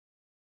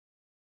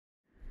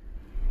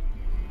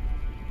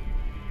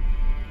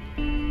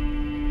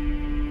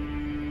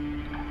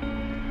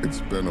It's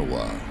been a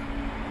while.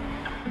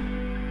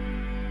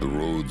 The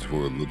roads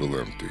were a little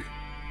empty.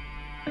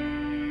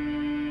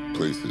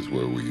 Places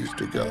where we used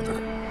to gather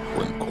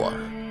went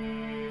quiet.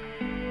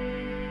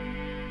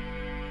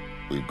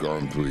 We've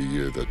gone through a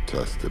year that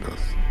tested us,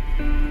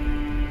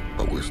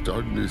 but we're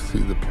starting to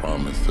see the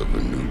promise of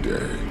a new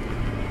day.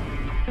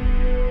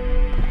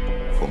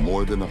 For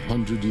more than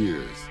 100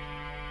 years,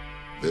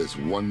 there's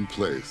one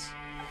place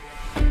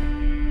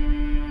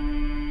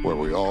where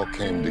we all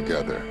came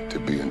together to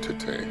be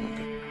entertained,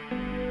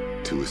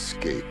 to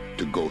escape,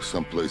 to go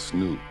someplace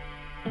new.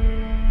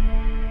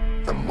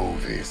 The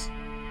movies.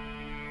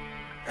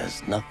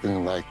 There's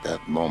nothing like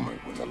that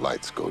moment when the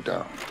lights go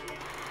down.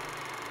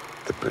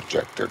 The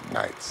projector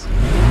ignites.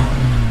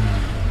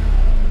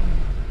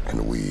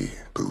 And we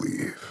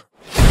believe.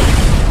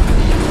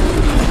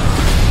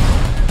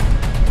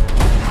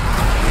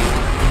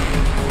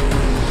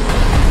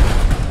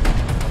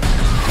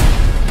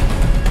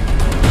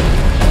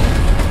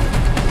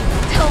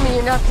 Tell me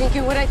you're not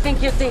thinking what I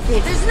think you're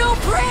thinking. There's no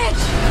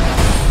bridge!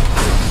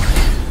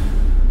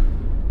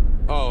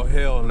 Oh,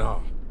 hell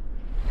no.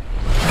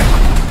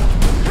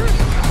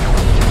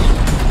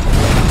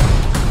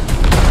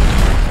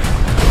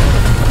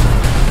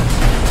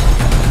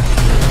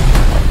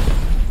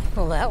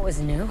 Well, that was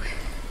new.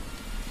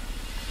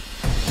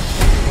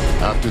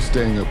 After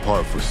staying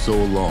apart for so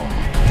long,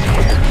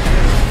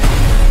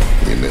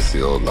 we miss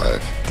the old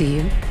life. Do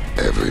you?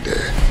 Every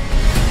day.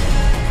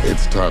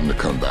 It's time to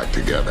come back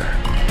together.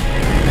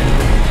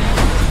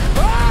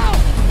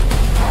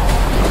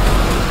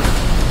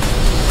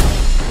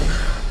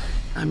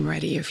 I'm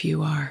ready if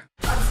you are.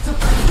 To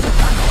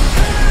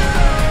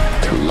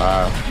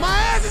laugh. My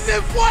ass is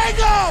in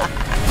fuego!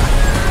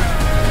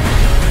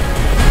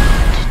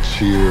 To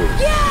cheer.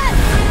 Yes!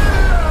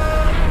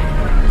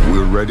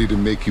 We're ready to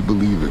make you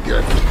believe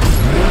again.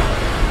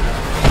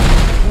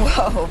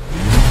 Whoa.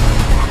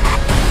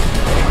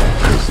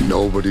 Because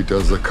nobody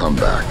does a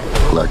comeback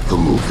like the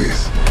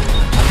movies.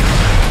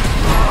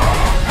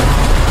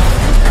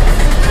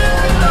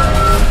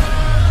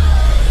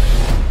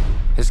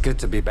 It's good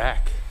to be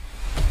back.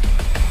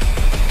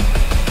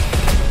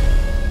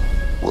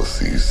 We'll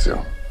see you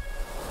soon.